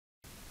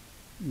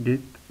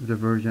get the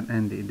version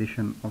and the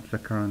edition of the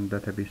current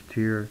database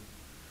tier,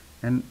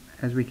 and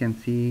as we can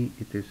see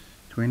it is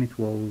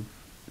 2012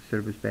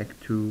 Service Pack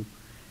 2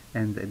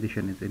 and the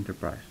edition is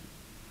Enterprise.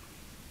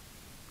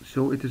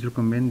 So it is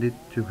recommended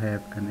to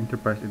have an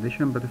Enterprise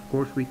edition, but of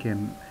course we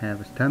can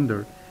have a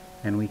standard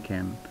and we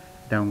can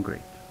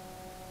downgrade,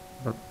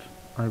 but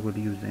I will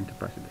use the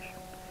Enterprise edition.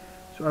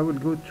 So I will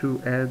go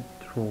to add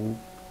role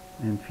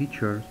and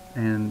features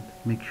and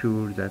make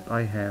sure that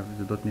I have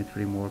the .NET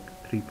Framework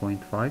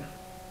 3.5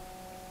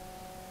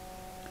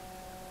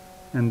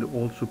 and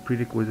also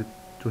prerequisite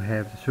to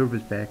have the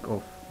service pack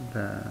of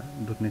the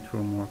 .NET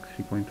Framework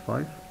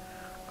 3.5.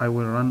 I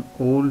will run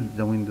all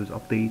the Windows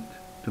update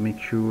to make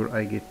sure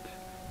I get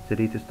the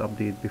latest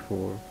update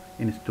before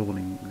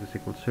installing the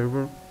SQL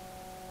Server,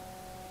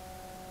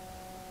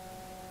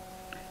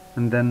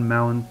 and then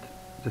mount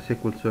the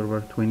SQL Server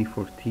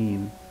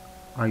 2014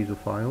 ISO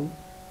file.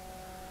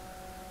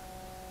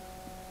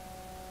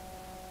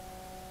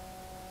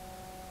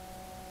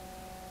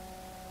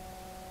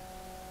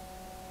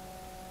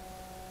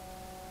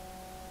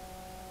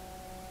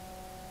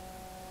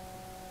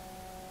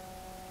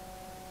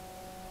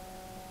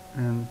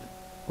 And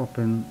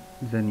open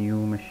the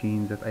new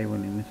machine that I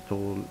will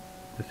install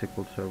the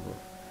SQL Server.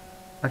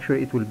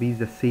 Actually it will be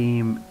the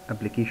same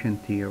application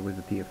tier with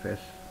the TFS.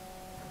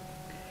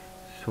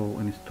 So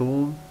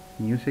install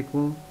new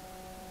SQL,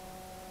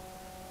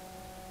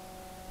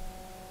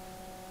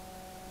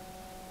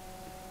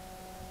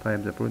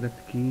 type the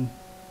product key,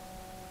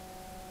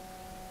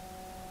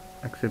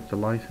 accept the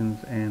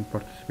license and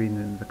participate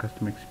in the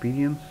customer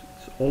experience.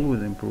 It's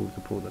always improves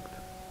the product.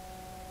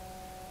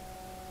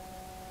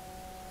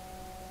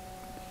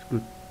 It's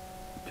good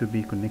to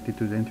be connected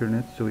to the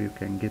internet so you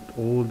can get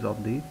all the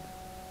updates.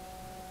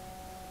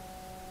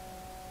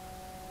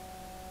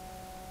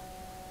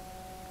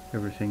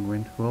 Everything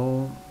went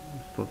well.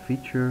 Install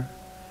feature,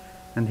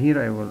 and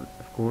here I will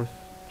of course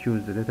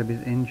choose the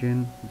database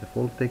engine, the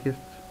full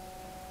text,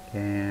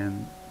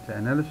 and the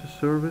analysis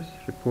service,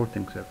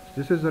 reporting service.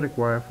 This is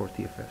required for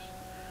TFS,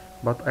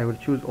 but I will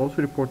choose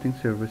also reporting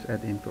service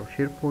add-in for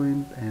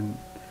SharePoint and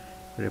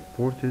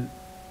reporting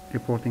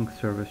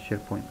service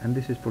SharePoint, and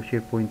this is for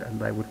SharePoint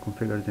and I will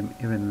configure them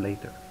even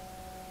later.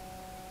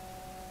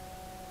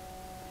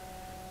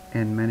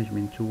 And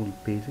management tool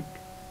basic.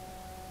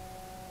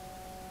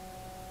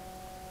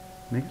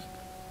 Next,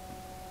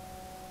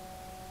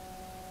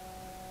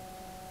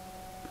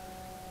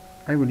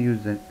 I will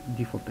use the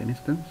default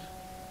instance.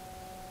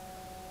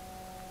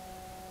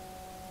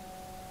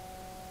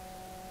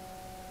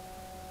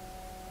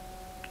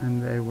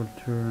 And I will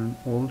turn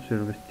all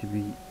service to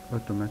be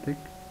automatic.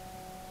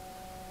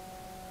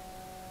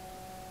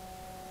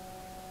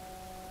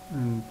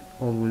 And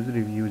always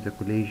review the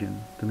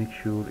collision to make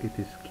sure it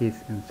is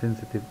case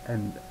insensitive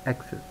and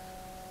accent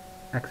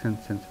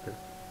sensitive.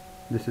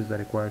 This is the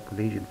required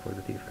collision for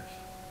the TFS.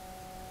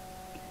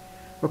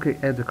 Okay,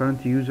 add the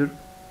current user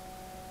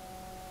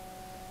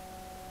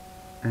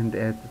and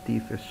add the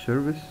TFS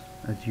service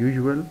as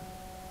usual.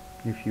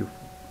 If you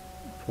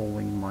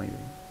following my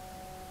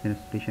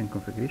installation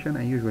configuration,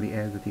 I usually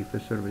add the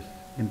TFS service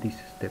in this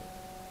step.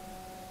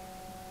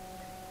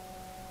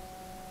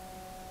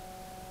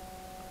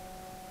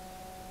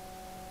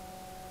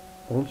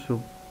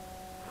 Also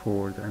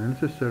for the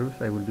analysis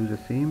service I will do the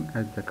same,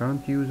 add the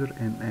current user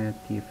and add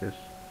TFS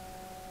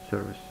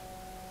service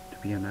to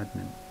be an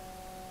admin.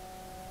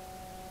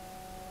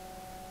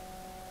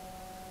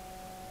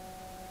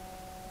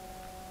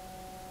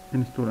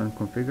 Install and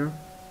configure.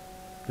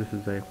 This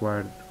is the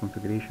required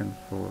configuration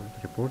for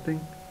the reporting,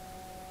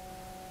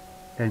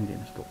 and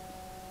install.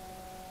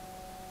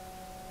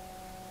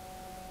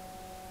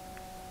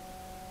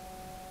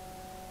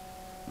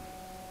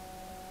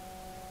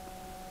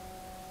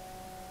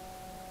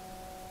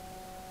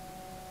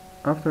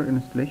 After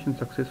installation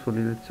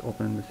successfully, let's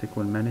open the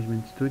SQL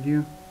Management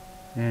Studio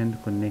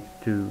and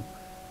connect to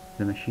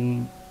the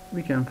machine.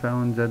 We can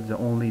find that the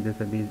only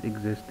database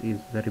exists is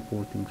the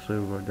reporting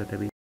server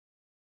database.